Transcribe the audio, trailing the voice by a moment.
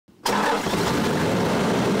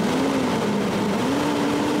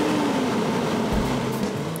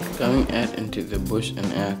going out into the bush in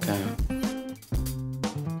our car,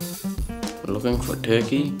 looking for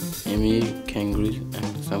turkey, emu, kangaroos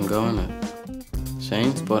and some goanna.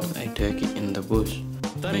 Shane spotted a turkey in the bush.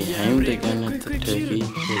 He aimed the gun at the turkey.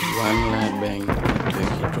 With one loud bang, the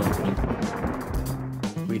turkey dropped.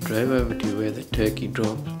 We drove over to where the turkey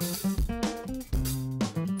dropped.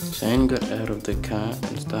 Shane got out of the car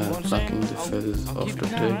and started plucking the feathers off the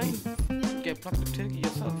turkey.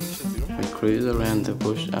 We cruised around the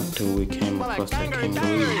bush up till we came across a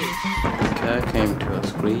kangaroo. The car came to a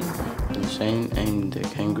screech and Shane aimed the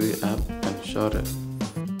kangaroo up and shot it.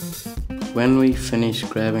 When we finished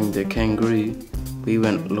grabbing the kangaroo, we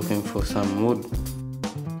went looking for some wood.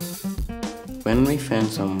 When we found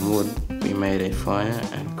some wood, we made a fire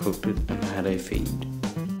and cooked it and had a feed.